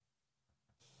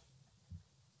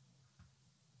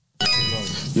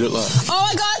You look like... Oh,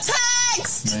 I got a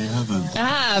text! No, you haven't. I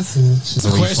have. It's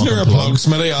a question or a plug,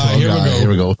 Smitty? Here we go. Here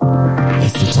we go.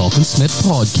 It's the Talking Smith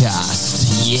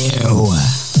podcast. You.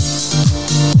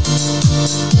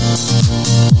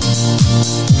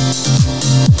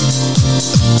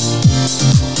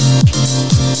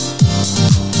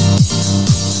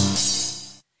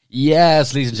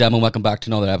 Yes, ladies and gentlemen, welcome back to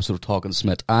another episode of Talking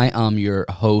Smith. I am your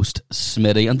host,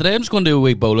 Smitty, and today I'm just going to do a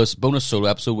wee bonus solo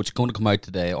episode, which is going to come out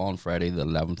today on Friday, the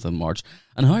 11th of March.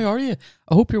 And how are you?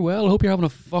 I hope you're well. I hope you're having a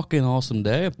fucking awesome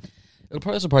day. This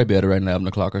will probably be at around 11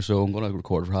 o'clock or so. I'm going to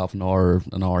record for half an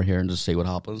hour here and just see what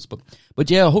happens. But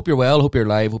yeah, I hope you're well. I hope you're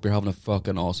alive. I hope you're having a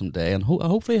fucking awesome day. And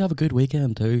hopefully you have a good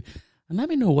weekend too. And let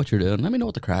me know what you're doing. Let me know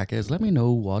what the crack is. Let me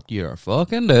know what you're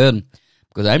fucking doing.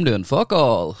 Because I'm doing fuck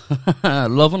all.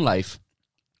 Loving life.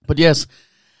 But yes,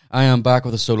 I am back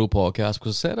with a solo podcast.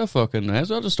 Because I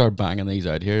said I'll just start banging these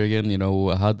out here again. You know,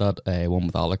 I had that one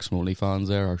with Alex from OnlyFans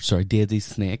there. Or sorry, Daisy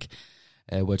Snake.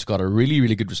 Which got a really,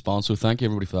 really good response. So thank you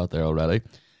everybody for that there already.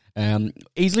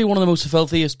 Easily one of the most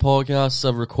filthiest podcasts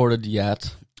I've recorded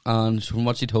yet. And from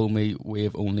what she told me,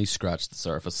 we've only scratched the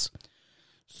surface.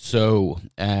 So,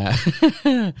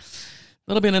 that'll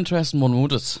be an interesting one,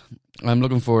 won't it? I'm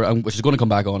looking for, which is going to come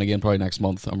back on again probably next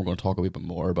month, and we're going to talk a wee bit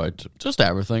more about just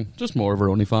everything, just more of our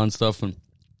OnlyFans stuff and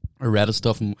our Reddit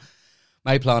stuff. And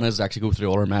my plan is to actually go through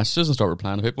all our messages and start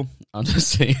replying to people and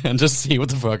just see what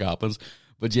the fuck happens.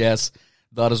 But yes,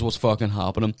 that is what's fucking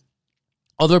happening.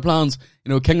 Other plans, you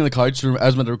know, King of the Couch. I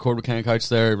was meant to record with King of the Couch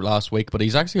there last week, but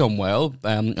he's actually unwell.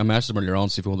 I messaged him earlier on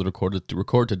to see if he wanted to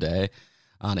record today.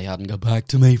 And he hadn't got back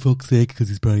to me, fuck's sake, because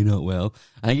he's probably not well.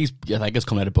 I think it's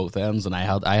coming out of both ends, and I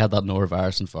had that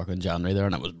norovirus in fucking January there,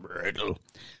 and it was brutal.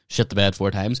 Shit the bed 4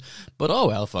 times, but oh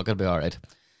well, fuck, it'll be all right.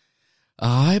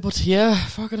 But yeah,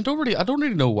 fucking, I don't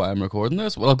really know why I'm recording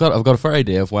this. Well, I've got a fair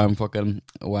idea of why I'm going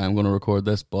to record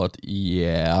this, but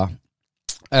yeah.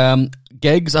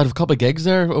 Gigs. I had a couple of gigs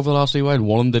there over the last wee while.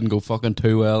 One of them didn't go fucking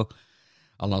too well.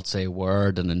 I'll not say a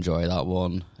word and enjoy that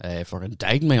one. Fucking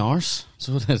died in my arse.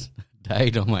 So it is.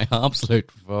 Died on my absolute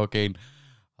fucking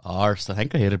arse. I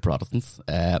think I hated Protestants.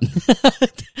 I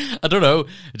don't know.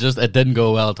 It didn't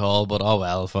go well at all. But oh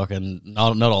well, fucking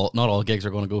not all gigs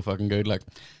are going to go fucking good. Like,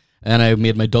 and I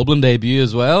made my Dublin debut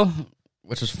as well,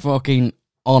 which is fucking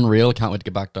unreal. Can't wait to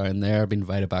get back down there. I've been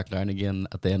invited back down again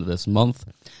at the end of this month,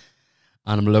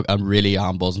 and I'm really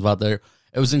buzzing about there.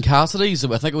 It was in Cassidy's.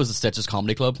 I think it was the Stitches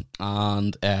Comedy Club,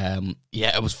 and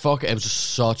yeah, it was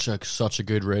just such a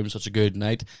good room, such a good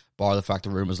night. Bar the fact the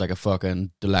room was like a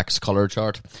fucking deluxe color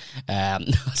chart.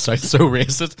 Sounds so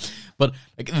racist, but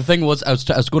like, the thing was, I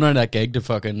was going on that gig to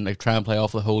fucking like try and play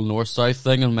off the whole north south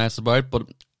thing and mess about, but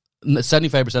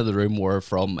 75% of the room were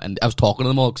from, and I was talking to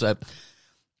them all because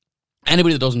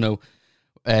anybody that doesn't know.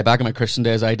 Back in my Christian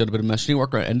days, I did a bit of missionary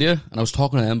work around India, and I was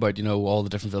talking to them about, you know, all the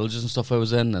different villages and stuff I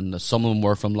was in, and some of them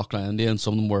were from Lucknow, India, and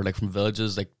some of them were like from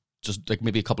villages, like just like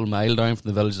maybe a couple of miles down from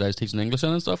the villages I was teaching English in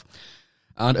and stuff.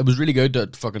 And it was really good to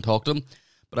fucking talk to them,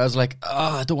 but I was like,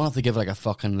 I don't want to give like a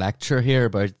fucking lecture here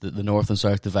about the North and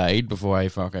South divide before I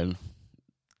fucking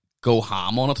go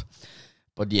ham on it.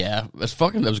 But yeah, it was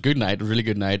a good night, a really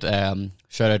good night.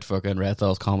 Shout out to fucking Red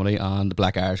Thall's Comedy and the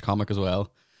Black Irish Comic as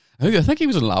well. I think he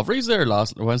was in Lavery's there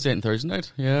last Wednesday and Thursday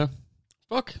night. Yeah,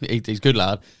 fuck, he's a good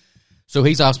lad. So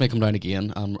he's asked me to come down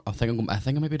again, and I think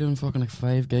I might be doing fucking like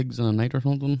 5 gigs in a night or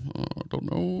something. I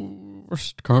don't know. We're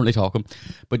currently talking,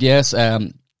 but yes,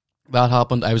 that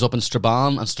happened. I was up in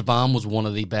Strabane, and Strabane was one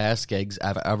of the best gigs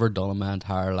I've ever done in my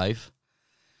entire life.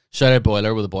 Shout out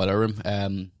Boiler with a boiler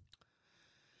room.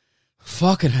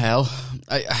 Fucking hell,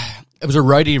 it was a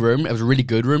rowdy room. It was a really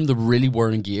good room. They really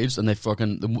were engaged, and they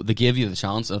gave you the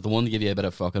chance. And if they wanted to give you a bit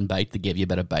of fucking bite, they gave you a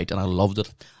bit of bite, and I loved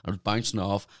it. I was bouncing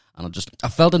off, and I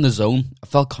felt in the zone. I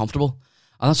felt comfortable,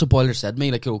 and that's what Boiler said to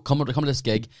me. Like, come to this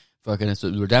gig, fucking, it's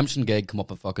a redemption gig. Come up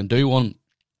and fucking do one,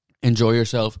 enjoy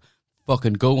yourself,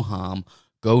 fucking go ham,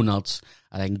 go nuts,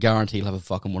 and I can guarantee you'll have a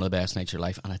fucking one of the best nights of your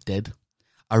life. And I did.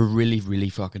 I really, really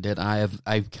fucking did. I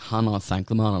cannot thank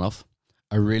the man enough.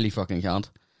 I really fucking can't.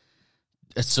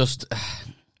 It's just,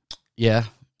 yeah.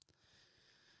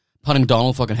 Paddy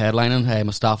McDonald fucking headlining. Hey,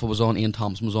 Mustafa was on. Ian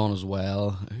Thompson was on as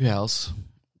well. Who else?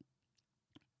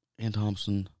 Ian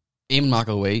Thompson. Eamon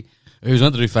McElwee, who's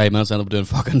meant to do 5 minutes, ended up doing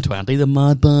fucking 20. The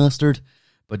mad bastard.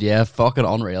 But yeah, fucking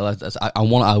unreal.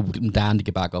 I'm dying to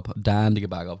get back up.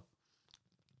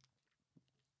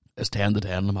 It's 10 to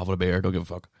 10. I'm having a beer. Don't give a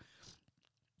fuck.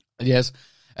 Yes.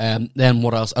 Then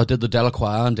what else? I did the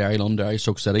Delacroix in Derry, London, Derry,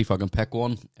 Stroke City. Fucking pick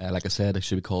one. Like I said, it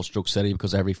should be called Stroke City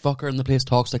because every fucker in the place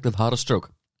talks like they've had a stroke.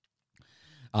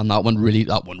 and that went really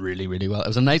well. It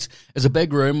was a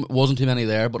big room, wasn't too many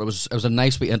there, but it was a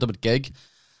nice, wee intimate gig.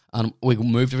 And we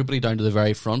moved everybody down to the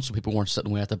very front so people weren't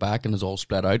sitting way at the back and it was all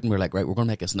spread out. And we were like, right, we're going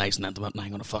to make this nice and intimate and I'm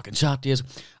going to fucking chat to you.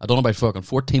 I done about fucking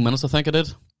 14 minutes, I think I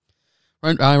did.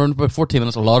 Around about 14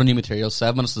 minutes, a lot of new material,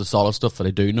 7 minutes of the solid stuff that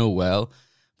I do know well.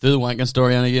 Threw the wanking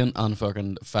story in again and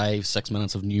fucking 5-6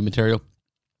 minutes of new material.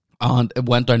 And it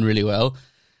went down really well.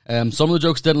 Some of the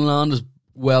jokes didn't land as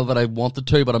well that I wanted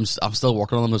to, but I'm still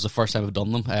working on them. It was the first time I've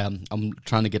done them. I'm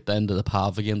trying to get into the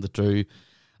path again to do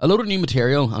a load of new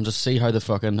material and just see how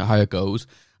it goes.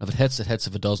 If it hits, it hits.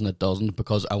 If it doesn't, it doesn't.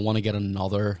 Because I want to get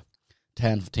another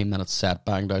 10-15 minute set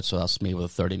banged out. So that's me with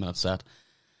a 30-minute set.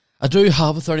 I do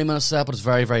have a 30-minute set, but it's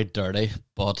very, very dirty.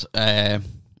 But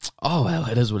oh well,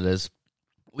 it is what it is.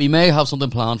 We may have something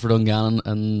planned for Dungannon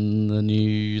in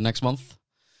the next month,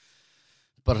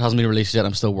 but it hasn't been released yet.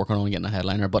 I'm still working on getting a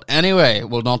headliner. But anyway,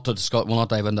 we'll not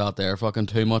dive into that there fucking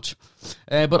too much.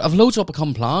 But I've loads of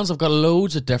upcoming plans. I've got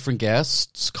loads of different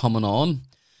guests coming on.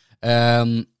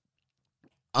 But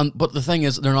the thing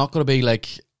is, they're not going to be like,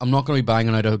 I'm not going to be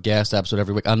banging out a guest episode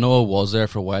every week. I know I was there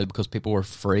for a while because people were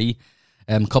free.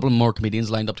 A couple of more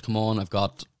comedians lined up to come on. I've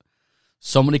got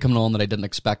somebody coming on that I didn't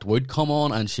expect would come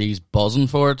on, and she's buzzing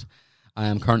for it. I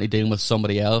am currently dealing with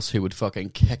somebody else who would fucking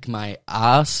kick my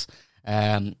ass.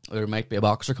 There might be a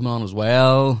boxer coming on as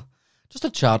well. Just a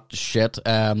chat shit.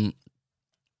 The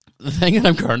thing that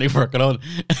I'm currently working on,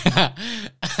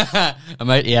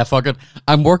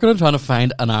 I'm working on trying to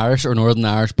find an Irish or Northern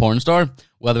Irish porn star,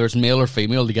 whether it's male or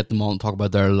female, to get them on and talk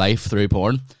about their life through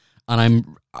porn.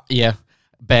 And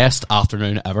best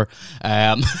afternoon ever.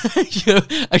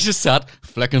 I just sat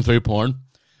flicking through porn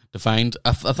to find,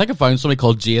 I think I found somebody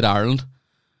called Jade Ireland.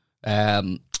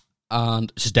 And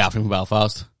she's definitely from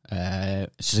Belfast.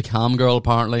 She's a cam girl,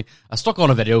 apparently. I stuck on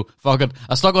a video. Fuck it.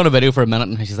 I stuck on a video for a minute,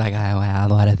 and she's like, "Oh well,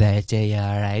 what about you? You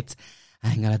alright?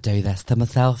 I'm gonna do this to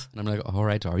myself." And I'm like,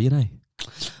 "Alright, are you now?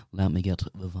 Let me get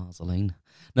the Vaseline."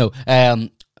 No,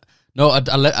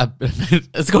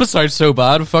 it's gonna sound so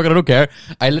bad. Fuck it, I don't care.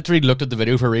 I literally looked at the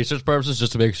video for research purposes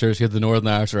just to make sure she had the Northern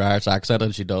Irish or Irish accent,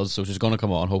 and she does. So she's gonna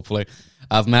come on. Hopefully,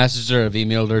 I've messaged her, I've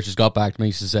emailed her. She's got back to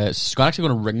me. She's actually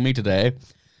gonna ring me today.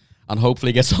 And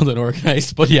hopefully get something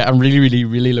organised. But yeah, I'm really, really,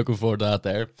 really looking forward to that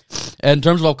there. In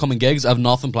terms of upcoming gigs, I have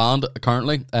nothing planned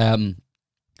currently.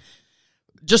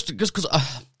 Just because,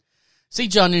 see,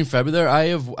 January and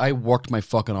February, I worked my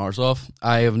fucking arse off.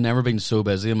 I have never been so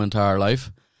busy in my entire life.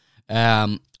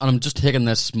 And I'm just taking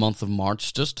this month of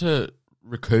March just to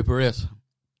recuperate.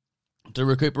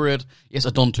 Yes,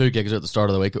 I've done 2 gigs at the start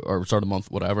of the week, or start of the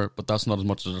month, whatever. But that's not as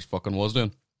much as I fucking was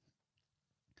doing.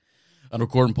 And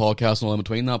recording podcasts and all in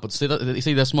between that. But see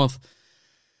this month,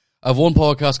 I have one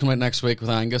podcast coming out next week with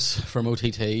Angus from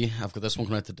OTT. I've got this one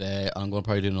coming out today. I'm going to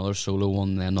probably do another solo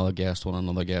one, then another guest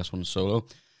one solo.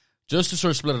 Just to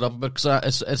sort of split it up a bit,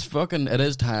 because it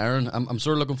is tiring. I'm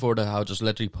sort of looking forward to how just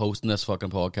literally posting this fucking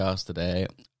podcast today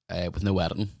with no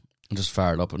editing. And just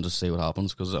fire it up and just see what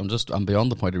happens, because I'm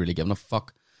beyond the point of really giving a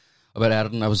fuck about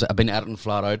editing. I've been editing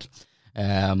flat out.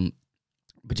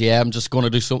 But yeah, I'm just going to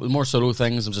do more solo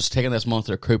things. I'm just taking this month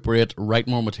to recuperate, write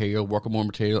more material, work on more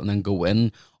material, and then go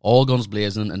in, all guns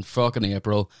blazing, in fucking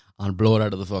April, and blow it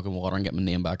out of the fucking water and get my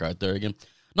name back out there again.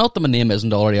 Not that my name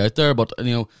isn't already out there, but,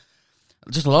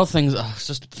 just a lot of things,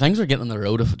 just things are getting on the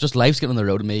road. Just life's getting on the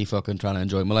road of me fucking trying to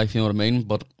enjoy my life, you know what I mean?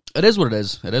 But it is what it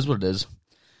is. It is what it is.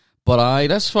 But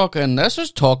let's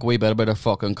just talk a wee bit about a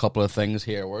fucking couple of things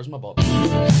here. Where's my button?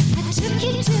 I took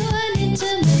you to an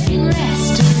intimate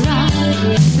restaurant.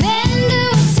 Then there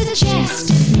was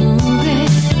suggested movie.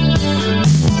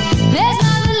 There's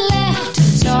nothing left to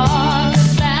talk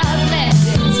about unless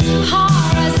it's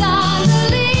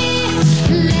horizontally.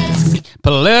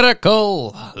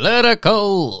 Political.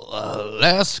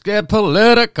 Let's get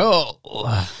political.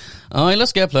 Alright,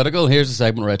 let's get political. Here's a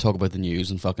segment where I talk about the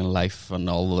news and fucking life and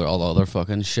all the other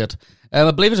fucking shit. I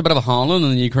believe there's a bit of a howling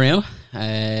in the Ukraine.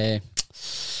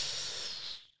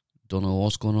 Don't know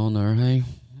what's going on there, hey?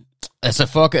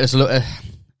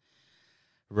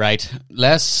 Right,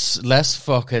 let's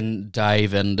fucking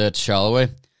dive into it, shall we?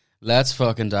 Let's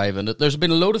fucking dive into it. There's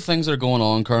been a load of things that are going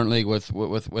on currently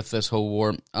with this whole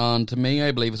war, and to me,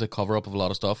 I believe it's a cover-up of a lot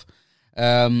of stuff.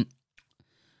 During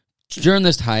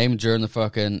this time, during this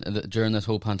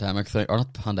whole pandemic thing, or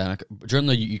not pandemic, during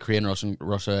the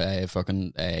Ukraine-Russia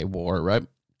war, right?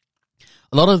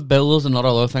 A lot of bills and a lot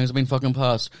of other things have been fucking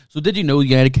passed. So did you know the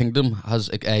United Kingdom has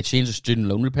changed the student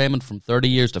loan repayment from 30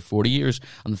 years to 40 years,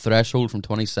 and the threshold from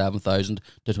 27,000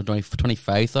 to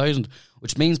 25,000,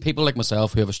 which means people like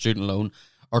myself who have a student loan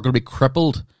are going to be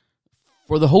crippled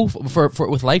for the whole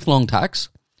with lifelong tax.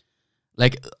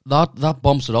 Like, that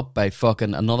bumps it up by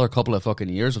fucking another couple of fucking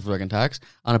years of fucking tax,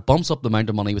 and it bumps up the amount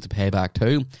of money we have to pay back too.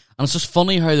 And it's just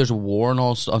funny how there's a war and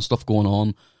all and stuff going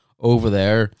on over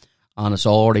there, and it's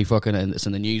already fucking, it's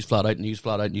in the news flat out.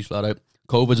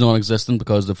 COVID's non-existent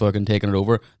because they're fucking taking it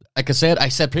over. Like I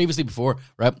said previously before,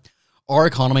 right? Our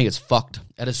economy is fucked.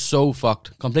 It is so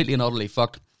fucked. Completely and utterly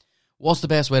fucked. What's the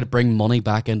best way to bring money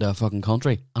back into a fucking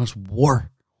country? And it's war.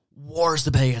 War's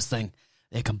the biggest thing.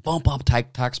 They can bump up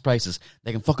tax prices.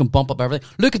 They can fucking bump up everything.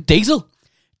 Look at diesel.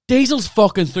 Diesel's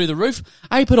fucking through the roof.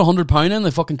 I put £100 in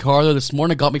the fucking car there this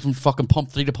morning. It got me from fucking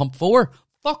pump 3 to pump 4.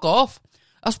 Fuck off.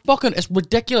 That's fucking, it's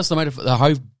ridiculous the amount of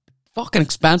how fucking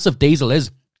expensive diesel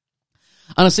is.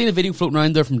 And I've seen a video floating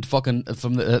around there from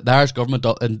the Irish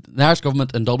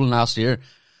government, in Dublin last year,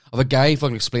 of a guy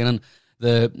fucking explaining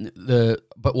but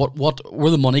where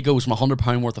the money goes from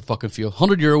 £100 worth of fucking fuel,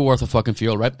 €100 worth of fucking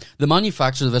fuel, right? The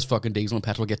manufacturers of this fucking diesel and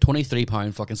petrol get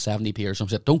 £23 fucking 70p or some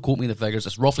shit. Don't quote me the figures.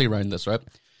 It's roughly around this, right?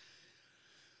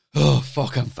 Oh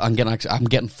fuck! I'm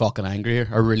getting fucking angry here.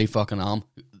 I really fucking am.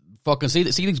 Fucking see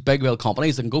these big oil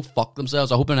companies that can go fuck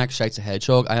themselves. I hope their next shite's a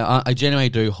hedgehog. I genuinely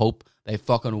do hope they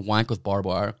fucking wank with barbed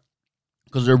wire,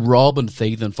 because they're robbing,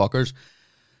 thieving fuckers.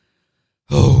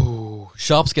 Oh,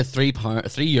 shops get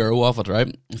 €3 off it,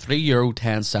 right?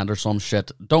 €3.10 or some shit.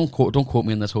 Don't quote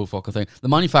me on this whole fucking thing. The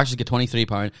manufacturers get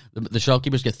 £23. The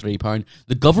shopkeepers get £3.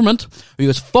 The government, who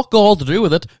has fuck all to do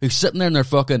with it, who's sitting there in their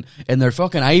fucking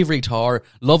ivory tower,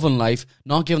 loving life,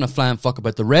 not giving a flying fuck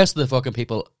about the rest of the fucking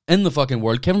people in the fucking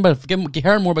world, caring more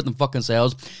about them fucking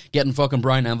themselves, getting fucking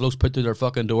brown envelopes put through their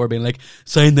fucking door, being like,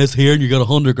 sign this here and you got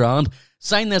 $100.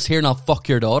 Sign this here and I'll fuck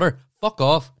your daughter. Fuck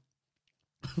off.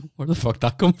 Where the fuck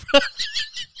that come from?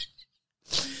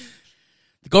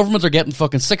 The government are getting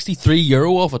fucking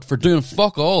 €63 off it for doing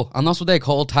fuck all, and that's what they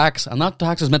call tax. And that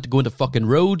tax is meant to go into fucking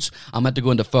roads, and meant to go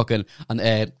into fucking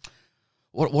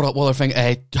what other thing?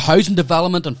 Housing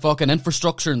development and fucking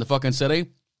infrastructure in the fucking city.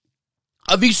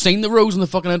 Have you seen the roads and the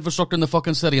fucking infrastructure in the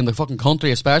fucking city, in the fucking country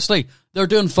especially? They're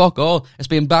doing fuck all. It's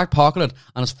being back-pocketed,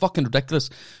 and it's fucking ridiculous.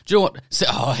 Do you know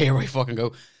what? Here we fucking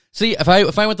go. See, if I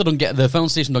went to the filling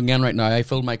station Dungan right now, I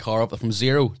filled my car up from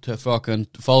 0 to fucking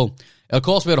full. It'll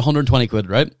cost me about 120 quid,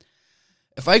 right?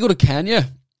 If I go to Kenya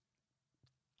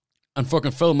and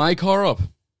fucking fill my car up,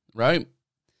 right,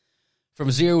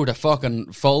 from 0 to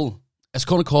fucking full, it's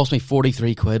going to cost me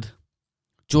 43 quid.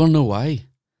 Do you want to know why?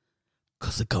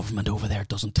 Because the government over there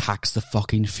doesn't tax the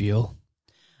fucking fuel.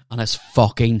 And it's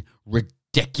fucking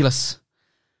ridiculous.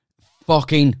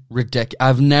 Fucking ridiculous.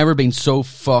 I've never been so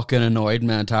fucking annoyed in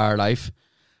my entire life.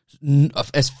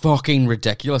 It's fucking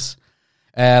ridiculous.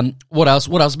 What else?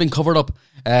 What else has been covered up?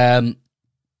 Yeah,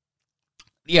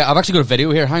 I've actually got a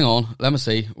video here. Hang on. Let me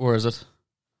see. Where is it?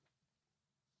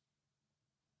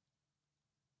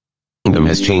 Kingdom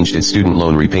has changed its student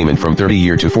loan repayment from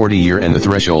 30-year to 40-year and the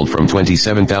threshold from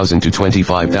 27,000 to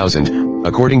 25,000.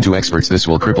 According to experts, this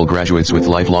will cripple graduates with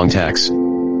lifelong tax.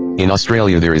 In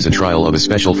Australia, there is a trial of a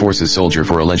special forces soldier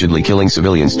for allegedly killing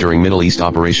civilians during Middle East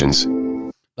operations.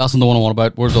 That's not the one I want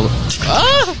about. Where's the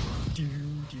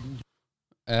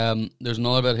there's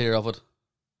another bit here of it.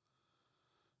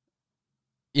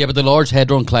 Yeah, but the Large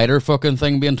Hadron Collider fucking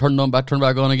thing being turned back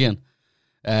on again.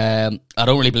 I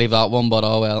don't really believe that one, but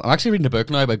oh well. I'm actually reading a book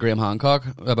now by Graham Hancock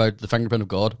about the fingerprint of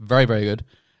God. Very, very good.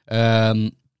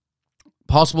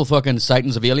 Possible fucking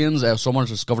sightings of aliens. Someone has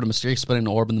discovered a mysterious spinning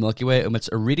orb in the Milky Way. It's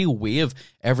a radio wave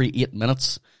every 8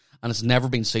 minutes, and it's never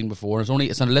been seen before. It's literally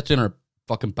in our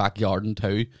fucking backyard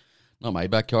too. Not my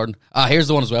backyard. Here's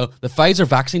the one as well. The Pfizer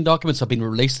vaccine documents have been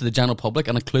released to the general public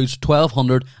and includes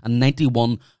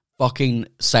 1,291 fucking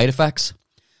side effects.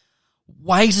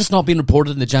 Why is this not being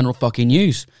reported in the general fucking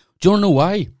news? Do you want to know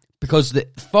why? Because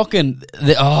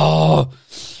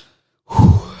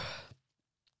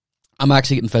I'm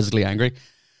actually getting physically angry.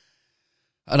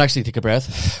 And actually take a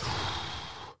breath.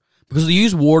 Because they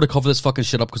use war to cover this fucking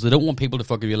shit up, because they don't want people to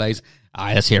fucking realise,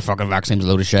 this here fucking vaccine's a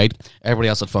load of shit. Everybody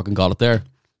else had fucking got it there.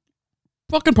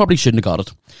 Fucking probably shouldn't have got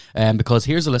it. Because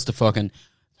here's a list of fucking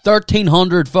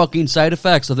 1,300 fucking side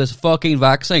effects of this fucking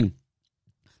vaccine.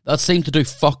 That seemed to do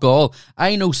fuck all.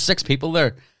 I know 6 people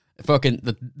there,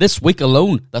 fucking, this week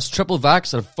alone, that's triple vax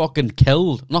that have fucking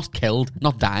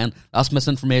not dying. That's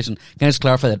misinformation. Can I just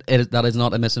clarify that that is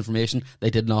not a misinformation? They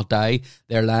did not die.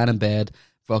 They're lying in bed,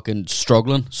 fucking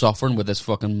struggling, suffering with this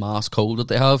fucking mass cold that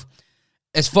they have.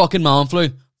 It's fucking man flu.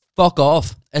 Fuck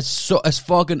off. It's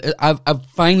fucking, I've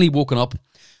finally woken up.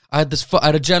 I had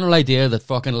a general idea that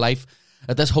fucking life,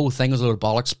 that this whole thing was a load of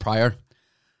bollocks prior.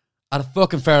 I had a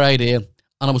fucking fair idea.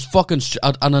 And I was fucking,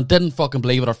 and I didn't fucking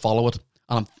believe it or follow it.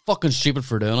 And I'm fucking stupid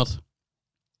for doing it.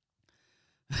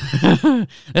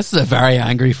 This is a very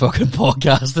angry fucking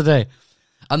podcast today.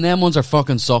 And them ones are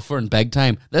fucking suffering big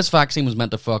time. This vaccine was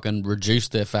meant to fucking reduce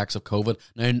the effects of COVID.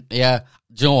 Now, yeah,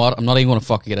 do you know what? I'm not even going to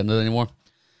fucking get into it anymore.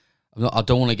 I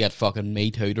don't want to get fucking me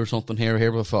too'd or something here.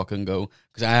 Here we fucking go.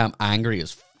 Because I am angry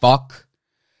as fuck.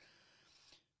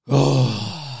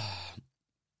 Oh.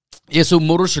 Yeah, so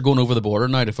motorists are going over the border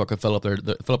now to fucking fill up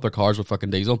their cars with fucking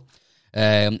diesel.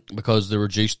 Because they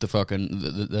reduced the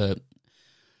fucking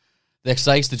they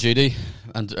excised the duty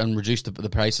and reduced the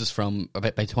prices from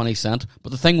about by 20 cents.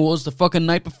 But the thing was, the fucking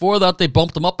night before that, they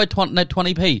bumped them up by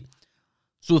 20p.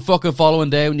 So the fucking following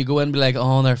day, when you go in and be like,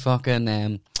 oh, they're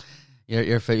fucking,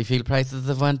 your fuel prices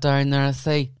have went down there, I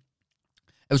see.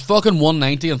 It was fucking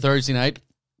 190 on Thursday night.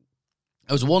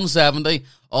 It was 170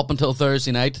 up until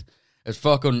Thursday night. It was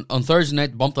fucking, on Thursday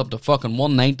night, bumped up to fucking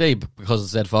 190 because it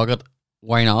said, fuck it,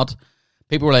 why not?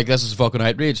 People were like, this is fucking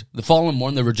outrage. The following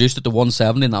morning, they reduced it to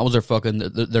 170, and that was their fucking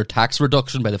their tax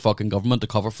reduction by the fucking government to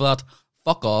cover for that.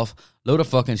 Fuck off. Load of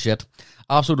fucking shit.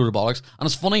 Absolute load of bollocks. And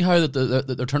it's funny how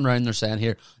they're turning around and they're saying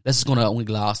here, this is going to only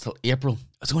last till April.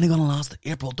 It's only going to last till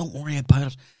April. Don't worry about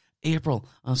it. April.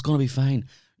 And it's going to be fine.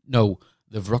 No,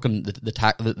 they've reckoned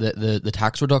the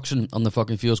tax reduction on the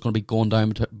fucking fuel is going to be going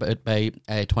down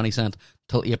by 20 cents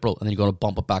till April, and then you're going to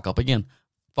bump it back up again.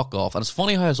 Fuck off. And it's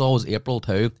funny how it's always April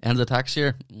too, end of the tax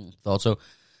year. Thought so.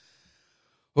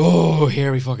 Oh,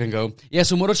 here we fucking go. Yeah,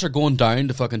 so motorists are going down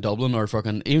to fucking Dublin or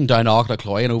fucking even down to Auckland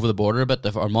and over the border a bit,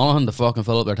 or Monaghan to fucking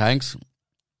fill up their tanks,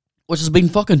 which has been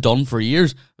fucking done for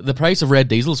years. The price of red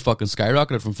diesel's fucking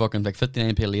skyrocketed from fucking like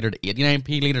 59p a litre to 89p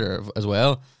a litre as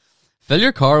well. Fill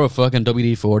your car with fucking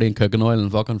WD-40 and cooking oil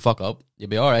and fucking fuck up. You'll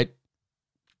be alright.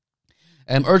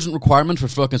 Urgent requirement for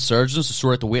fucking surgeons to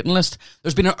sort out the waiting list.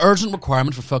 There's been an urgent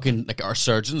requirement for fucking, like, our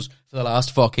surgeons for the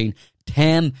last fucking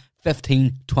 10,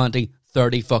 15, 20,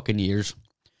 30 fucking years.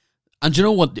 And do you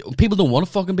know what? People don't want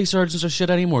to fucking be surgeons or shit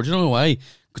anymore. Do you know why?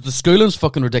 Because the schooling's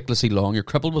fucking ridiculously long. You're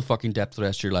crippled with fucking debt for the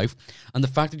rest of your life. And the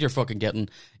fact that you're fucking getting,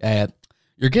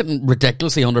 you're getting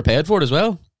ridiculously underpaid for it as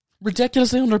well.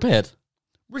 Ridiculously underpaid.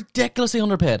 Ridiculously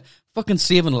underpaid. Fucking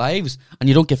saving lives, and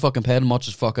you don't get fucking paid as much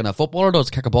as fucking a footballer does.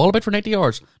 Kick a ball about for 90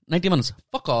 minutes.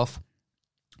 Fuck off.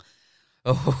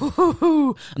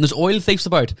 Oh, and there's oil thieves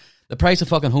about. The price of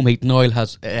fucking home heating oil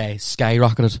has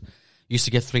skyrocketed. Used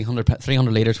to get 300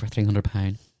 litres for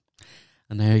 £300,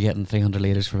 and now you're getting 300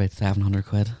 litres for about 700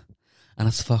 quid, and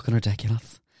it's fucking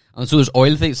ridiculous. And so there's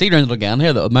oil thieves. See around it again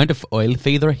here. The amount of oil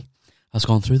thievery has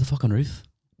gone through the fucking roof.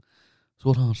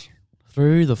 So it has.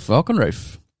 Through the fucking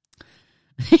roof.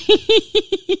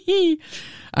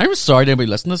 I'm sorry to anybody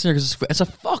listening to this here, because it's a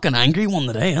fucking angry one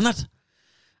today, isn't it?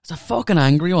 It's a fucking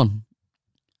angry one.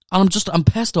 And I'm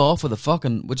pissed off with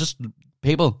with just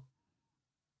people.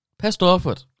 Pissed off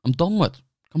with. I'm done with.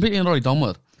 Completely and utterly done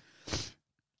with.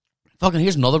 Fucking,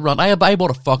 here's another rant. I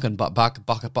bought a fucking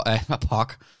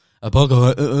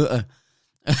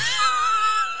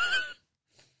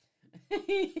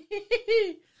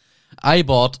I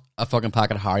bought a fucking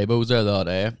packet of Haribos there the other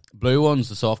day. Blue ones,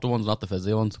 the softer ones, not the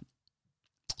fizzy ones.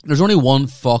 There's only one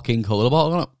fucking cola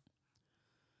bottle in it.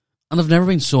 And I've never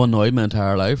been so annoyed my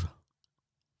entire life.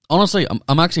 Honestly,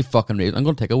 I'm actually fucking ready. I'm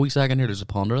going to take a wee second here to just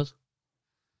ponder it.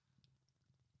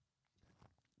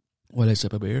 While I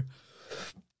sip a beer.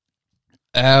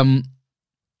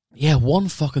 Yeah, one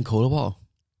fucking cola bottle.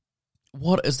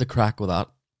 What is the crack with that?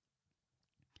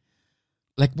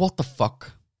 Like, what the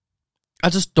fuck? I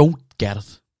just don't get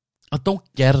it. I don't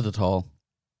get it at all.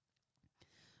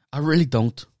 I really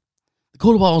don't. The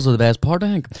cola bottles are the best part, I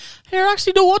think. Here,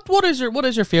 actually, no. What is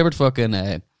your favorite fucking?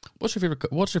 What's your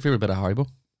favorite bit of Haribo?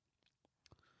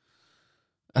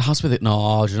 It has to be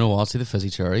no. Do you know what? See the fizzy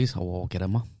cherries. Oh, get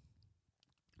in me.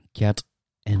 Get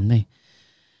in me.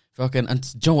 Fucking, and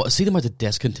do you know what? See them with the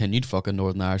discontinued fucking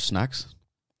Northern Irish snacks.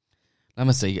 Let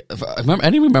me see.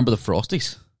 Anyone remember the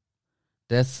Frosties?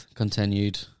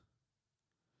 Discontinued.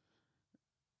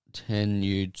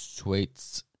 Continued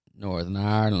sweets, Northern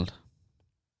Ireland.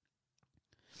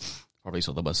 Probably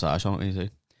something about sash on it, you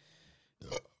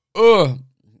see.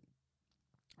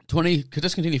 20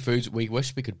 discontinued foods we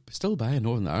wish we could still buy in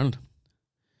Northern Ireland.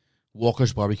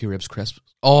 Walker's barbecue ribs crisps.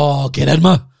 Oh, get in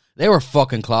me. They were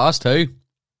fucking class too.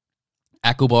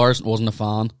 Echo bars, wasn't a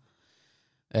fan.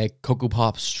 Cocoa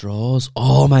Pop straws.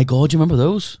 Oh my god, do you remember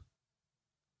those?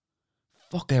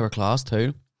 Fuck, they were class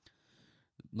too.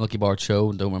 Milky Bar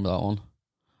Show, don't remember that one.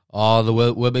 Oh, the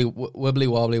Wibbly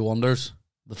Wobbly Wonders.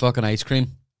 The fucking ice cream.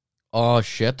 Oh,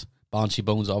 shit. Banshee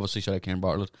Bones, obviously, shout out Karen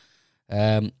Bartlett.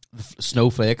 The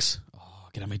Snowflakes. Oh,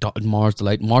 get at me. Mars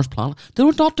Delight. Mars Planet. They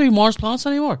would not do Mars Planets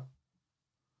anymore.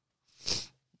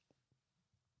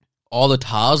 Oh, the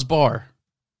Taz Bar.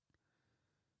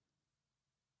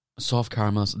 Soft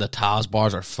caramels. The Taz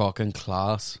bars are fucking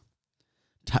class.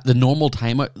 The normal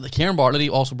timeout. Karen Bartlett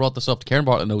also brought this up. Karen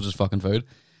Bartlett knows his fucking food.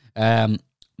 The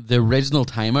original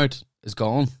timeout is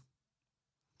gone.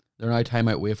 They're now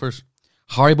timeout wafers.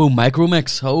 Haribo Micro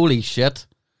Mix. Holy shit.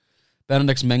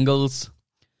 Benedict's Mingles.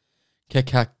 Kit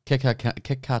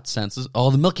Kat Senses. Oh,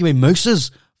 the Milky Way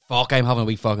Mooses. Fuck, I'm having a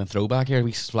wee fucking throwback here. A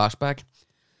wee flashback.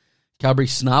 Cadbury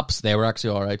Snaps. They were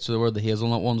actually alright. So they were the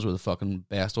hazelnut ones were the fucking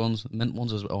best ones. Mint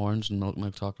ones is orange and milk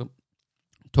chocolate.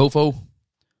 Tofu. What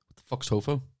the fuck's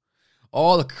tofu?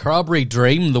 Oh, the Cadbury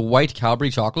Dream. The white Cadbury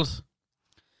chocolate.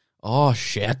 Oh,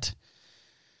 shit.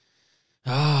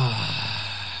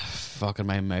 Fucking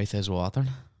my mouth is watering.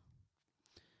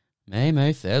 My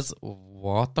mouth is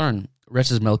watering.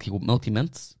 Rich's Milky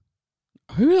Mints.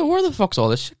 Where the fuck's all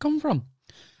this shit come from?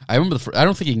 I remember I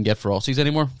don't think you can get Frosties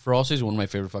anymore. Frosties are one of my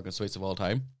favourite fucking sweets of all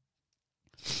time.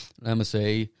 Let me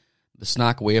say, the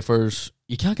snack wafers.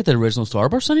 You can't get the original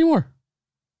Starbursts anymore.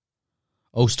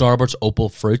 Oh, Starburst Opal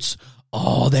Fruits.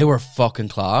 Oh, they were fucking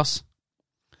class.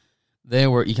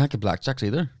 You can't get Blackjacks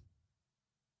either.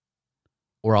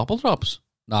 Or Apple Drops.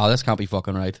 Nah, this can't be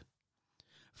fucking right.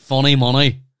 Funny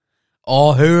Money.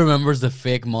 Oh, who remembers the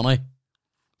fake money?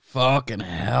 Fucking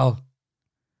hell.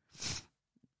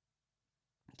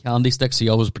 Candy sticks, so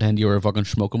you always pretend you were fucking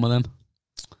smoking with them.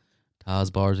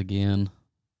 Taz bars again.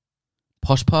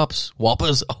 Push Pops.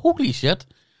 Wappas. Holy shit.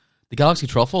 The Galaxy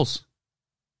Truffles.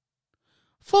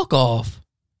 Fuck off.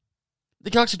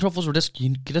 The Galaxy Truffles were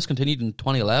discontinued in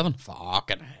 2011.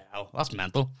 Fucking hell. That's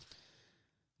mental.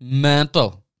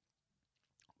 Mental.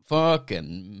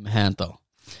 Fucking mental.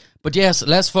 But yes,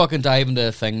 let's fucking dive into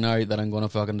the thing now that I'm going to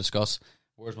fucking discuss.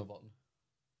 Where's my button?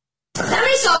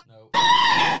 No.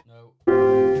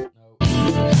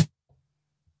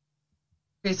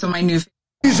 Okay, so my new...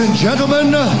 Ladies and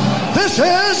gentlemen, this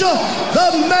is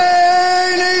the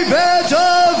main event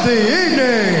of the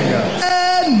evening.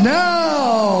 And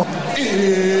now,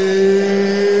 it's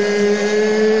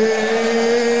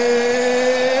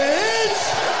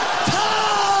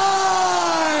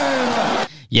time!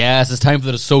 Yes, it's time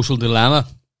for the social dilemma.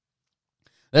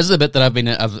 This is a bit that I've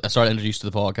started introduced to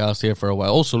the podcast here for a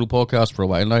while, solo podcast for a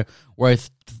while now, where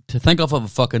to think of a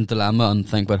fucking dilemma and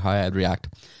think about how I'd react.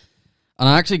 And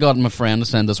I actually got my friend to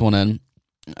send this one in,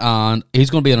 and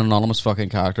he's going to be an anonymous fucking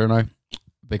character now,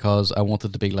 because I want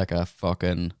it to be like a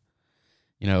fucking,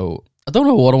 I don't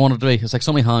know what I want it to be. It's like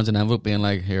somebody hands an envelope being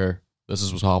like, here, this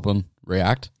is what's happening,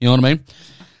 react. You know what I mean?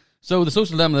 So the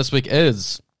social dilemma this week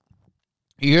is,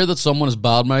 you hear that someone is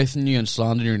bad-mouthing you and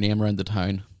slandering your name around the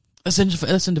town. This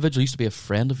individual used to be a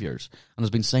friend of yours and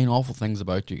has been saying awful things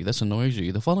about you. This annoys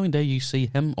you. The following day you see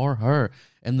him or her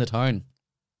in the town.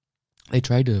 They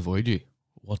try to avoid you.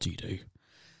 What do you do?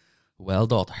 Well,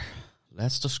 daughter,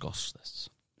 let's discuss this.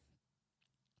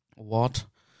 What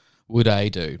would I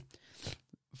do?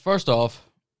 First off,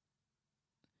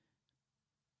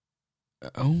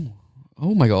 oh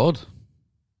my god.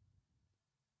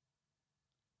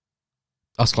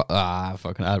 That's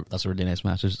a really nice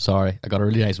message. Sorry, I got a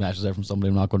really nice message there from somebody.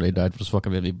 I'm not going to read out. Just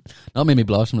fucking made me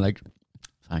blush. I'm like,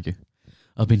 thank you.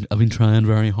 I've been trying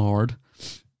very hard.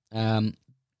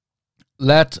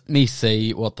 Let me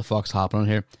see what the fuck's happening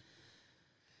here.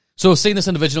 So I've seen this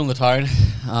individual in the town,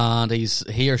 and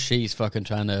he or she's fucking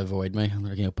trying to avoid me, and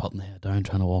they're putting their head down,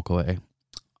 trying to walk away.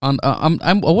 And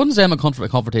I wouldn't say I'm a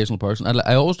confrontational person.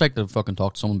 I always like to fucking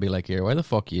talk to someone and be like, here, why the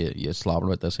fuck you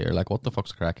slobbering about this here? Like, what the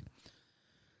fuck's the crack?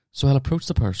 So I'll approach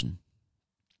the person,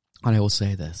 and I will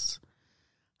say this.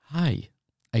 Hi,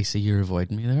 I see you're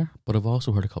avoiding me there, but I've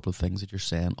also heard a couple of things that you're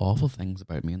saying, awful things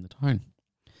about me in the town.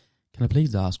 Can I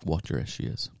please ask what your issue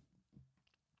is?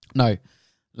 Now,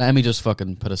 let me just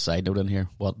fucking put a side note in here.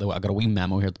 I got a wee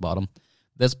memo here at the bottom.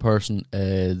 This person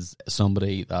is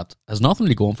somebody that has nothing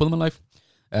really going for them in life.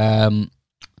 No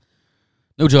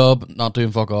job, not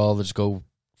doing fuck all. They just go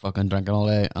fucking drinking all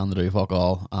day, and they do fuck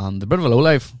all. And they're a bit of a low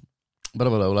life.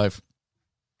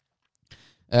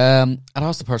 I'd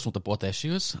ask the person what the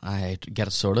issue is. I'd get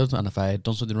it sorted, and if I had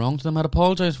done something wrong to them, I'd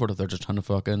apologise for it. If they're just trying to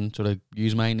fucking sort of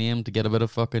use my name to get a bit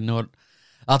of fucking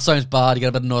that sounds bad, to get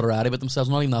a bit of notoriety with themselves,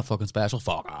 not even that fucking special,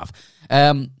 fuck off.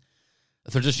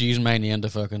 If they're just using my name to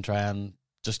fucking try and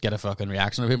just get a fucking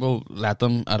reaction to people, let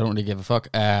them. I don't really give a fuck.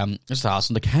 Just ask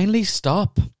them to kindly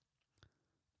stop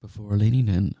before leaning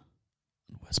in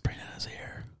and whispering in his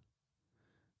ear.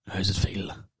 How's it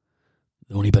feel?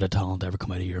 The only bit of talent ever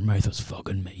come out of your mouth was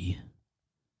fucking me.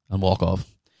 And walk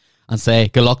off. And say,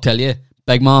 good luck, tell you.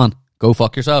 Big man, go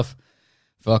fuck yourself.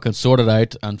 Fucking sort it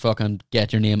out and fucking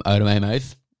get your name out of my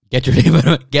mouth. Get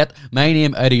my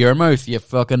name out of your mouth, you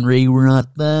fucking wee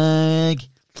rat bag.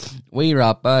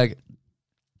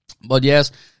 But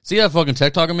yes, see that fucking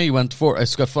TikTok of me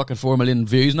it's got fucking 4 million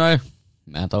views now.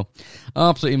 Mental.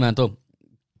 Absolutely mental.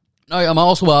 Now, I'm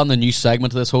also on the new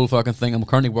segment of this whole fucking thing. I'm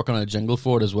currently working on a jingle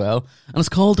for it as well. And it's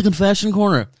called The Confession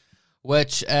Corner.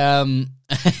 Which, I'm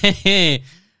just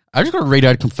going to read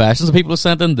out confessions that people have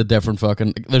sent in. The different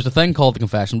fucking... There's a thing called the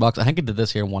confession box. I think I did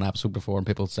this here in one episode before and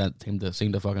people seem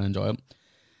to fucking enjoy it.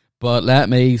 But let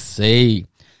me see.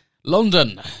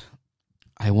 London.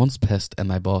 I once pissed in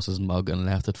my boss's mug and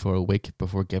left it for a week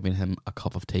before giving him a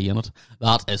cup of tea in it.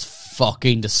 That is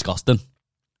fucking disgusting.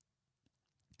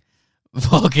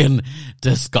 Fucking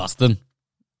disgusting.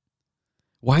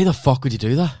 Why the fuck would you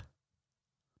do that?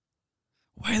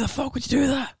 Why the fuck would you do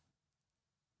that?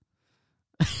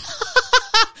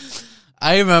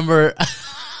 I remember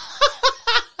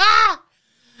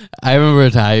a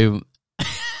time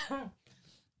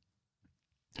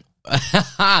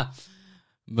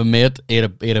my mate ate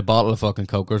a bottle of fucking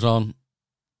Cokers on.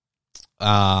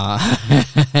 Don't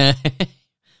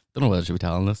know whether I should be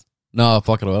telling this. No,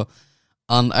 fuck it well.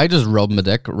 And I just rubbed my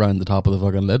dick around the top of the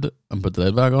fucking lid and put the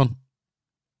lid back on.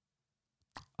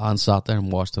 And sat there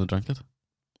and watched him drink it.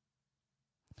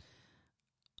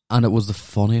 And it was the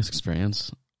funniest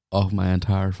experience of my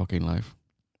entire fucking life.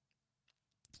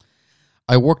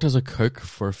 I worked as a cook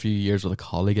for a few years with a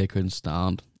colleague I couldn't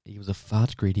stand. He was a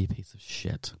fat, greedy piece of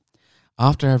shit.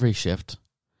 After every shift,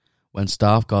 when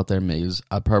staff got their meals,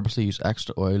 I'd purposely use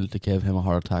extra oil to give him a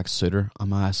heart attack sooner on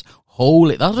my ass.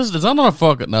 Holy, is that not a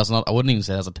fucking... That's not... I wouldn't even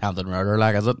say that's attempted murder,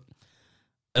 like, is it?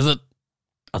 Is it?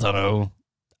 I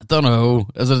don't know.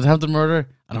 Is it attempted murder?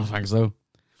 I don't think so.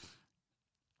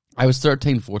 I was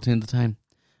 13, 14 at the time.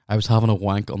 I was having a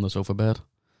wank on the sofa bed.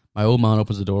 My old man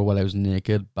opens the door while I was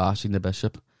naked, bashing the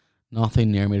bishop.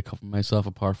 Nothing near me to cover myself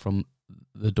apart from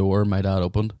the door my dad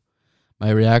opened. My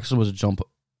reaction was to jump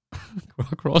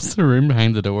across the room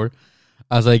behind the door.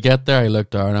 As I get there, I look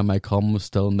down and my cum was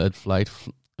still mid-flight,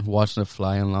 watching it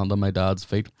fly and land on my dad's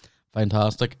feet.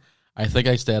 Fantastic. I think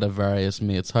I stayed at various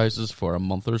mates' houses for a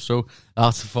month or so.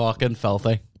 That's fucking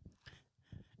filthy.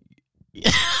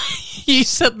 You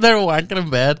sitting there wanking in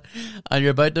bed and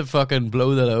you're about to fucking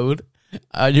blow the load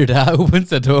and your dad opens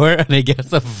the door and he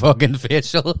gets a fucking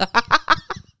facial.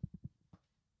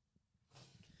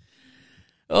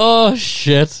 Oh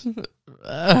shit.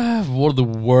 One of the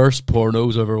worst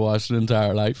pornos I've ever watched in my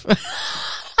entire life.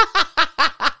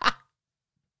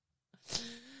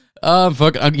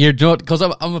 You're doing, because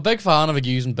I'm a big fan of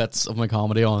using bits of my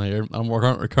comedy on here.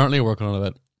 We're currently working on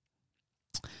a bit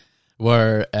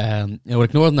where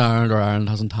like Northern Ireland or Ireland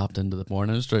hasn't tapped into the porn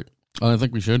industry, and I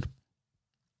think we should.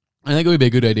 I think it would be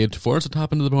a good idea for us to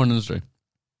tap into the porn industry,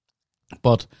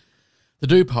 but to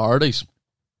do parodies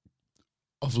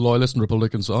of Loyalist and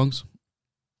Republican songs.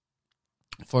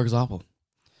 For example,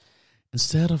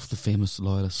 instead of the famous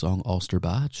Loyalist song Ulster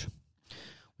Badge,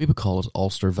 we would call it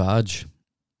Ulster Vag.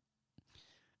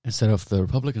 Instead of the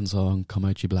Republican song Come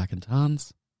Out You Black and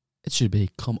Tans, it should be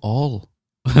Come on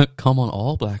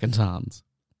all black and tans.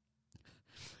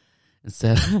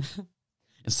 Instead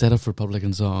of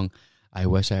Republican song I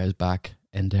Wish I Was Back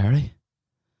in Derry,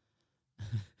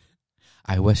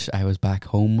 I wish I was back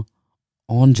home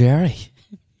on Jerry.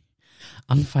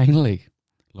 And finally,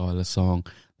 Loyalist song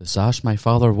The Sash My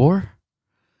Father Wore,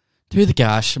 to the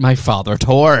gash my father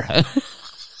tore.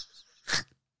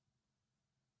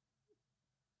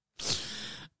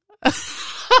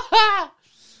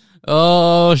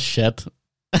 Oh shit.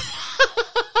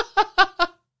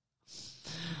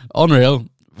 Unreal.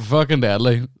 Fucking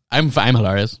deadly. I'm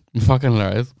hilarious. I'm fucking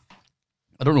hilarious.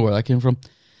 I don't know where that came from.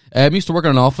 I used to work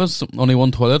in an office, only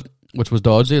one toilet, which was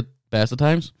dodgy at best of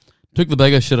times. Took the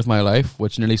biggest shit of my life,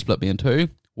 which nearly split me in two.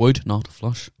 Would not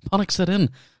flush. Panic set in.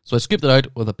 So I scooped it out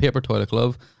with a paper toilet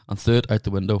glove and threw it out the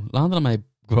window. Landed on my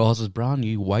boss's brand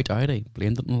new white Audi.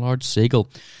 Blamed it on a large seagull.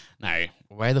 Now,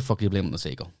 why the fuck are you blaming the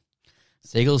seagull?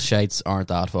 Seagulls' shites aren't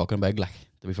that fucking big, like,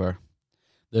 to be fair.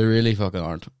 They really fucking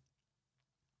aren't.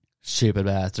 Stupid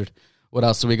bastard. What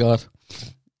else do we got?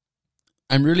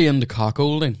 I'm really into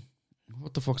cockholding.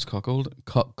 What the fuck's cockholding?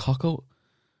 What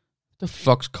the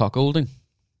fuck's cockholding?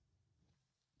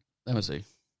 Let me see.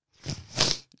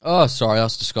 Oh, sorry,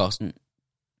 that's disgusting.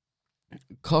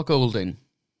 Cockholding.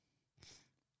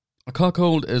 A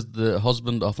cockhold is the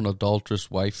husband of an adulterous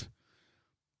wife.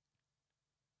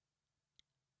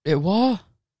 It what?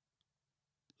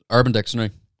 Urban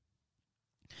Dictionary.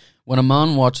 When a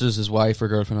man watches his wife or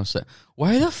girlfriend have sex,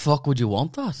 why the fuck would you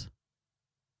want that?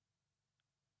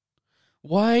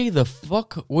 Why the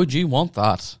fuck would you want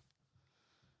that?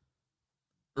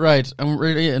 Right, I'm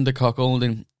really into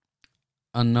cockholding,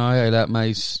 and now I let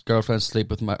my girlfriend sleep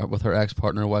with her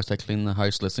ex-partner whilst I clean the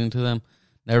house listening to them.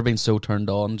 Never been so turned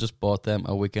on. Just bought them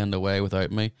a weekend away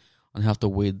without me and have to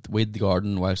weed the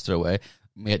garden whilst they're away.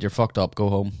 Mate, you're fucked up. Go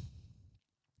home.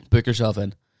 Book yourself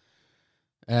in.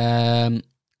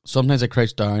 Sometimes I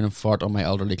crouch down and fart on my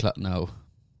elderly No.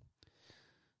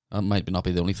 That might not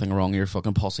be the only thing wrong here,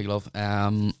 fucking pussy love.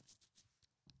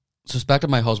 Suspected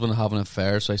my husband having an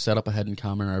affair, so I set up a hidden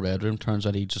camera in our bedroom. Turns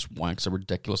out he just wanks a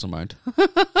ridiculous amount.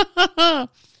 I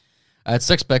had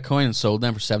 6 Bitcoin and sold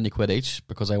them for 70 quid each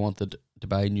because I wanted to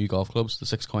buy new golf clubs. The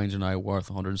 6 coins are now worth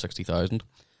 160,000.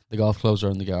 The golf clubs are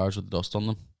in the garage with dust on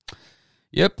them.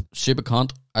 Yep, stupid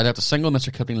cunt. I left a single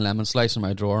Mr. Kipling lemon slice in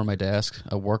my drawer on my desk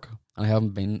at work, and I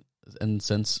haven't been in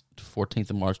since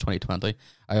 14th of March 2020.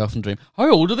 I often dream,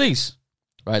 how old are these?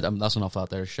 Right, that's enough of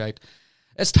that there shite.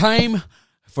 It's time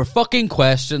for fucking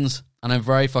questions, and I'm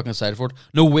very fucking excited for it.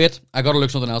 No, wait, I gotta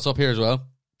look something else up here as well.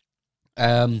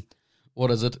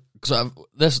 What is it? Because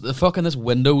this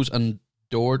windows and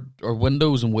doors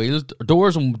and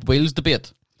wheels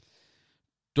debate.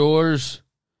 Doors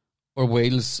or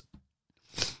wheels.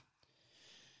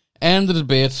 End the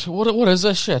debate. What is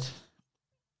this shit?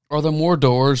 Are there more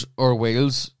doors or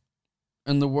wheels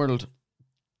in the world?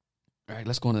 Alright,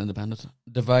 let's go on to independent.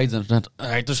 Divides internet.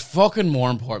 Alright, there's fucking more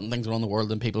important things around the world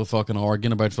than people fucking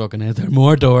arguing about fucking are there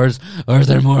more doors or are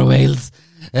there more wheels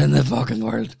in the fucking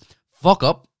world? Fuck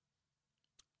up.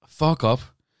 Fuck up.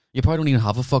 You probably don't even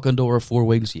have a fucking door or 4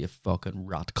 wheels, you fucking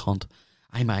rat cunt.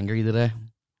 I'm angry today.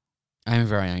 I'm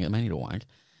very angry. I might need a wank.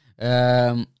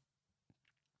 My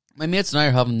mates and I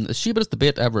are having the stupidest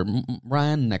debate ever.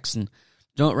 Ryan Nixon. Do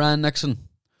you know what Ryan Nixon?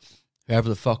 Whoever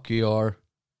the fuck you are.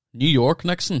 New York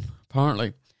Nixon,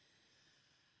 apparently.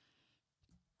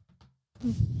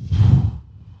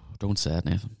 Don't say it,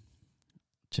 Nathan.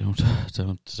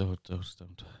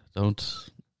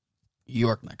 Don't. New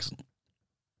York Nixon.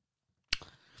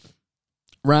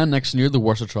 Ryan Nixon, you're the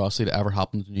worst atrocity that ever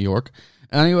happened in New York.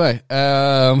 Anyway,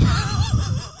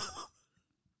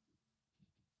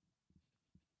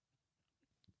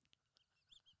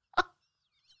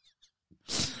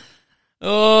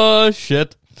 oh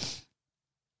shit.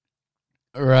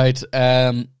 Right.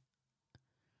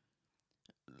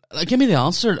 Give me the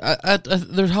answer.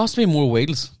 There has to be more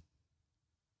wheels.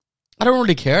 I don't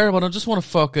really care, but I just want to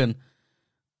fucking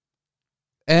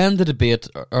end the debate.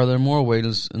 Are there more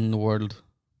wheels in the world?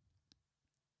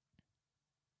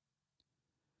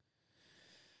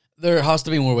 There has to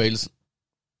be more wheels.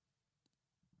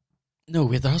 No,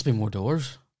 wait, there has to be more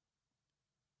doors.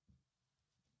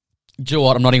 Do you know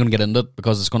what? I'm not even going to get into it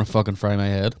because it's going to fucking fry my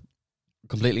head.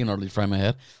 Completely and utterly fry my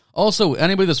head. Also,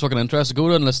 anybody that's fucking interested,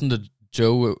 go and listen to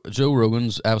Joe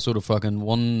Rogan's episode of fucking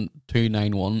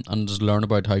 1291 and just learn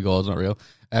about how God's not real.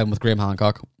 With Graham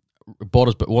Hancock.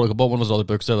 Bought one of his other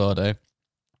books the other day.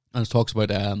 And it talks about...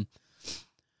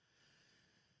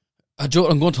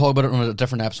 I'm going to talk about it on a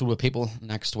different episode with people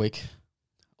next week.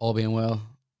 All being well.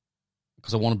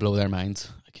 Because I want to blow their minds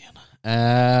again.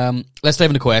 Let's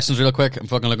dive into questions real quick. I'm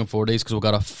fucking looking forward to these because we've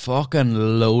got a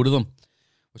fucking load of them,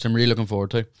 which I'm really looking forward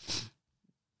to.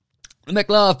 The Nick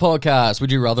Love podcast.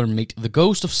 Would you rather meet the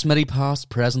ghost of Smitty past,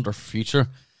 present, or future?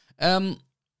 I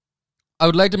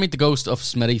would like to meet the ghost of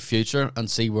Smitty future and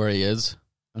see where he is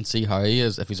and see how he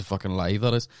is, if he's a fucking alive,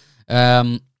 that is.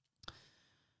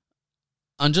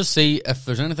 And just see if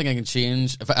there's anything I can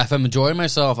change. If I'm enjoying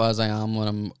myself as I am when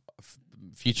I'm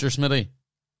future Smitty,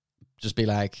 just be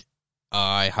like,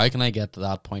 how can I get to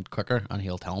that point quicker? And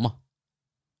he'll tell me.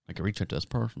 I can reach out to this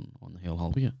person and he'll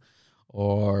help you.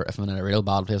 Or if I'm in a real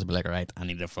bad place, I'll be like, alright, I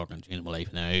need to fucking change my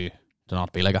life now to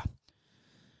not be like a.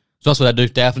 So that's what I do.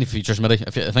 Definitely future Smitty. I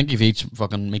think if you each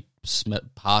fucking meet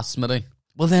past Smitty.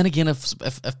 Well, then again, if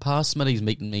past Smitty's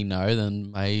meeting me now,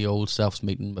 then my old self's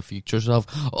meeting my future self.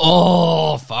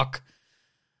 Oh, fuck.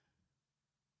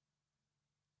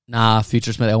 Nah,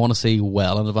 future Smitty, I want to see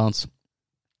well in advance.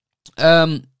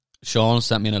 Sean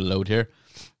sent me in a load here.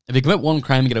 If you commit one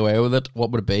crime and get away with it, what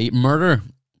would it be? Murder.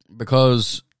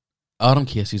 Because Adam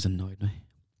Casey's annoyed me.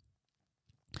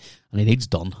 And he needs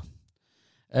done.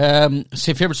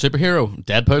 Say favourite superhero?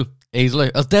 Deadpool.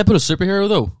 Easily. Is Deadpool a superhero,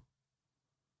 though?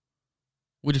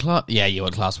 Would you class? Yeah, you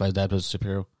would classify Deadpool as a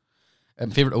superhero.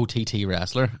 Favorite OTT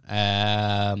wrestler?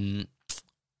 It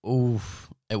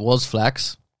was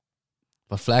Flex,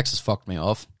 but Flex has fucked me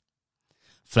off.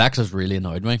 Flex has really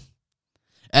annoyed me.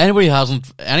 Anybody this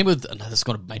is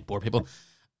going to might bore people.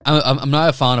 I'm now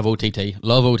a fan of OTT.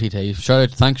 Love OTT. Shout out,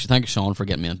 thank you, Sean, for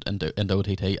getting me into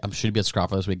OTT. I'm should be at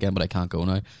Scrapper this weekend, but I can't go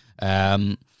now.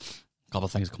 A couple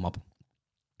of things come up.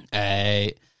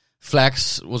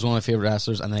 Flex was one of my favourite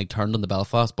wrestlers, and then he turned on the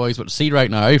Belfast boys. But see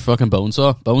right now, fucking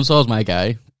Bonesaw. Bonesaw's my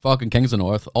guy. Fucking Kings of the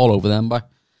North, all over them, by.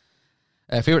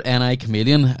 Favorite NI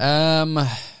comedian?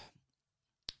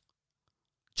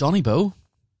 Johnny Bow.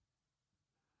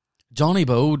 Johnny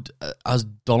Bow has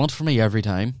done it for me every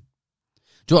time.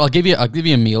 I'll give you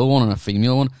a male one and a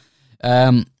female one.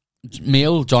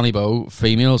 Male Johnny Bow,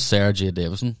 female Sarah J.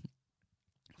 Davison.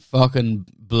 Fucking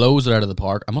blows it out of the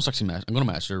park. I must actually I'm going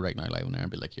to message her right now live on there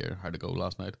and be like, here, how'd it go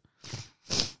last night?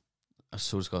 That's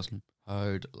so disgusting.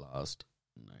 How'd last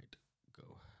night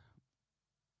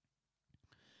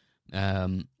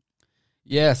go?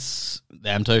 Yes,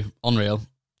 them two. Unreal.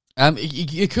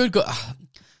 You could go...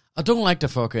 I don't like to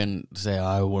fucking say,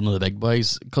 one of the big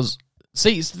boys, because,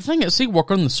 see, the thing is,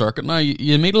 working on the circuit now,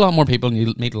 you meet a lot more people, and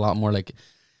you meet a lot more, like,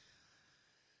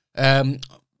 a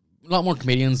lot more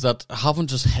comedians that haven't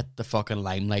just hit the fucking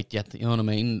limelight yet, you know what I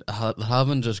mean?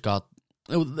 Haven't just got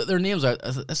their names out.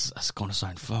 It's going to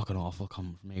sound fucking awful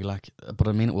coming from me, like, but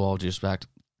I mean it with all due respect.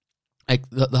 Like,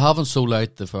 they haven't sold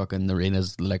out the fucking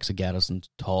arenas, like Geddes and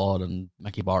Todd and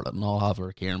Mickey Bartlett and all have,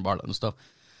 or Kieran Bartlett and stuff.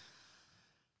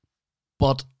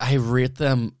 But I rate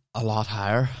them a lot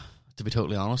higher, to be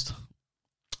totally honest.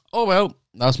 Oh well,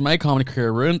 that's my comedy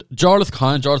career ruined. Jarlath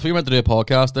Khan, we went to do a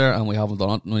podcast there and we haven't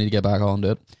done it. We need to get back on and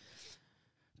do it.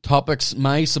 Topics,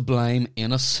 my sublime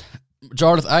anus.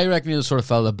 Jarlath, I reckon you're the sort of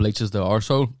fella that bleaches the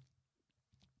arsehole.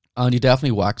 And you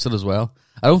definitely wax it as well.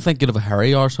 I don't think you'd have a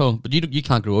hairy arsehole, but you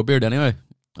can't grow a beard anyway.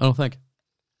 I don't think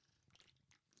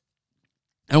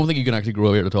you can actually grow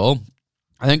a beard at all.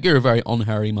 I think you're a very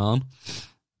unhairy man.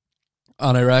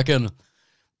 And I reckon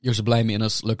your sublime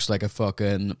anus looks like a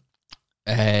fucking...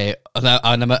 I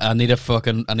need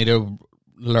to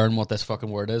learn what this fucking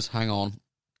word is. Hang on.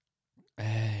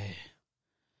 Let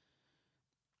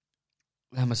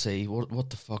me see. What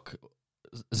the fuck?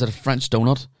 Is it a French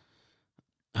donut?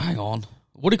 Hang on.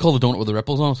 What do you call the donut with the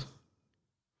ripples on it?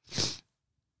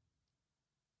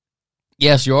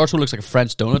 Yes, your arsehole looks like a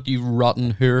French donut, you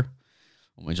rotten whore.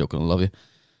 I'm only joking, I love you.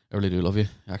 I really do love you.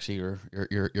 Actually, you're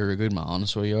a good man,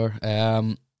 so you are.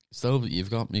 Still, you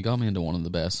got me into one of the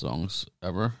best songs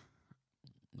ever.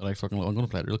 That I fucking love. I'm gonna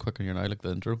play it real quick on here now, like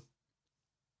the intro.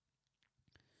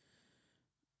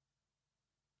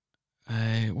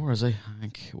 Where is he?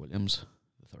 Hank Williams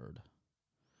III.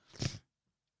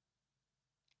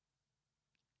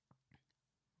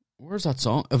 Where's that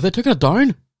song? Have they taken it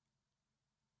down?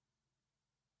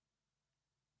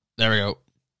 There we go.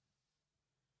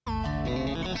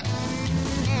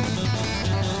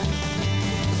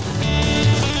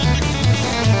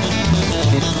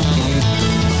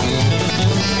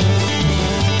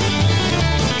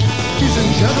 Ladies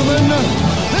and gentlemen,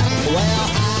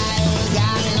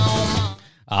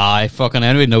 I fucking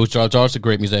anybody knows George. George's a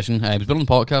great musician. He's been on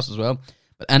the podcast as well.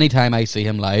 But anytime I see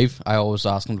him live, I always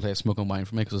ask him to play "Smoking Wine"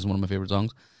 for me because it's one of my favourite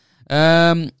songs.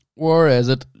 Where is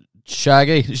it?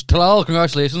 Shaggy. Talal,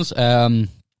 congratulations. I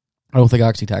don't think I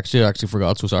actually texted you. I actually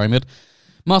forgot, so sorry, mate.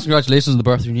 Mass congratulations on the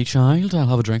birth of your new child. I'll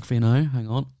have a drink for you now. Hang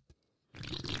on.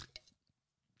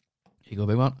 Here you go,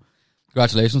 big man.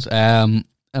 Congratulations.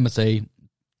 Let me say,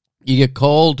 you get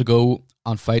called to go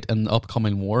and fight in the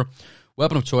upcoming war.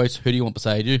 Weapon of choice, who do you want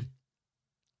beside you?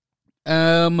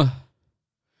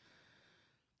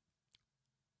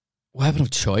 Weapon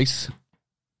of choice.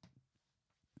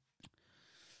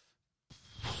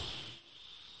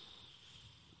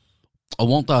 I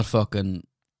want that fucking...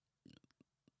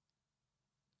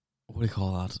 What do you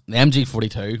call that? The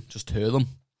MG42, just two of them.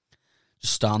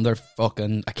 Just stand there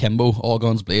fucking akimbo, all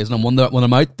guns blazing. And when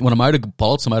I'm out of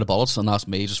bullets, I'm out of bullets, and that's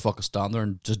me, just fucking stand there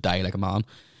and just die like a man.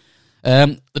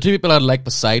 The two people I'd like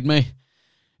beside me,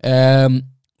 Shazzy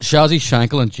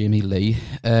Shankel and Jamie Lee.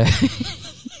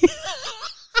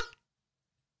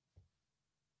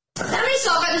 Somebody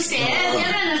saw about the stairs.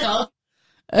 Get in the dog.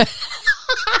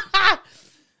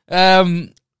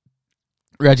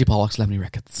 Reggie Pollock's Lemony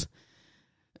Ricketts.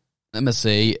 Let me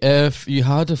see. If you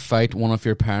had to fight one of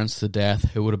your parents to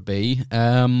death, who would it be?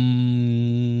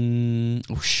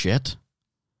 Oh shit.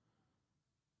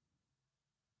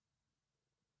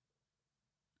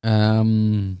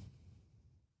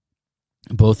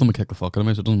 Both of them would kick the fuck out of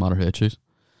me, so it doesn't matter who I choose.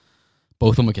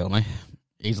 Both of them would kill me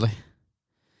easily.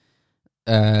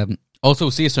 Also,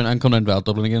 see you soon. I'm coming down to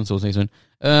Dublin again, so see you soon.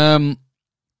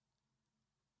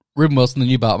 Ruben Wilson, the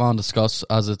new Batman, discuss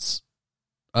as it's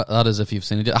that is if you've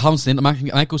seen it. I haven't seen it. I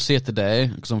might go see it today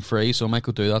because I'm free, so I might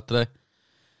go do that today.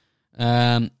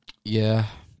 Yeah,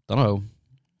 don't know.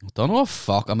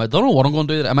 Fuck, I don't know what I'm going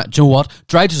to do. Do you know what?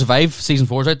 Drive to Survive season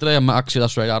 4 is out today.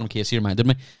 That's right. Adam Casey reminded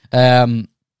me.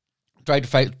 Drive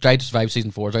to Survive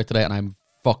season 4 is out today, and I'm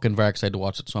fucking very excited to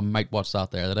watch it. So I might watch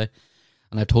that there today.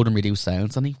 And I told him read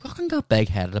silence, and he fucking got big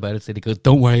headed about it. Said he goes,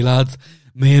 "Don't worry, lads.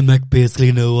 Me and Mick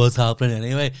basically know what's happening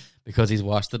anyway." because he's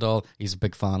watched it all. He's a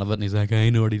big fan of it, and he's like, I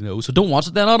already know. So don't watch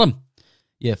it then, Adam.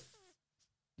 Yeah,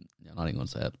 I'm not even going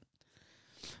to say it.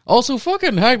 Also,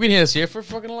 fucking, I've been here this year for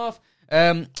fucking laugh.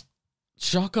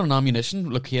 Shotgun and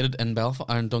ammunition located in Belfast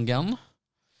and Dungannon.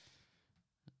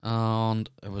 And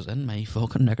it was in my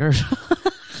fucking knickers.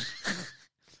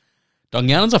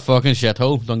 Dungannon's a fucking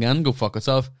shithole. Dungannon, go fuck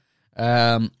itself.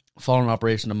 Following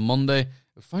operation on Monday.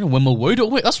 We found a Wimble Wood. Oh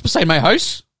wait, that's beside my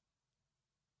house.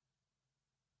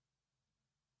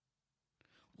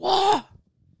 What?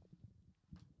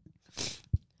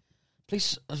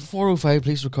 Police, at 4:05,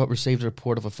 police received a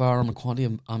report of a firearm and quantity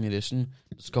of ammunition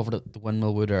discovered at the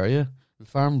Windmill Wood area. The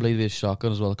firearm believed to be a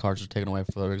shotgun, as well as cartridges taken away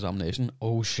for further examination.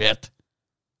 Oh shit.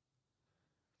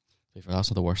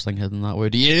 That's not the worst thing hidden that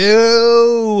wood.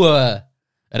 You!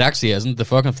 It actually isn't. The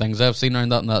fucking things I've seen around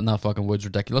that in that fucking wood's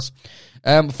ridiculous.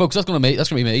 Folks, that's gonna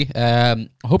be me. I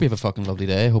hope you have a fucking lovely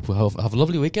day. Hope you have a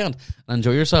lovely weekend and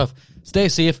enjoy yourself. Stay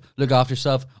safe. Look after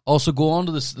yourself. Also, go on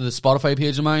to the Spotify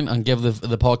page of mine and give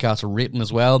the podcast a rating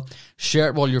as well. Share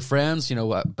it with all your friends. You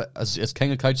know, as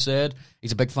King of Couch said,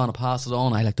 he's a big fan of pass it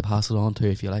on. I like to pass it on too.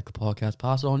 If you like the podcast,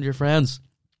 pass it on to your friends.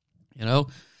 You know.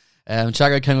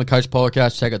 Check out King of the Couch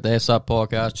podcast, check out the ASAP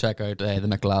podcast, check out the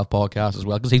McLav podcast as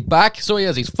well, because he's back. So he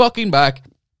is, he's fucking back.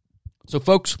 So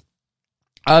folks,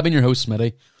 I've been your host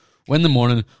Smitty. Win the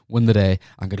morning, win the day,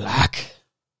 and good luck.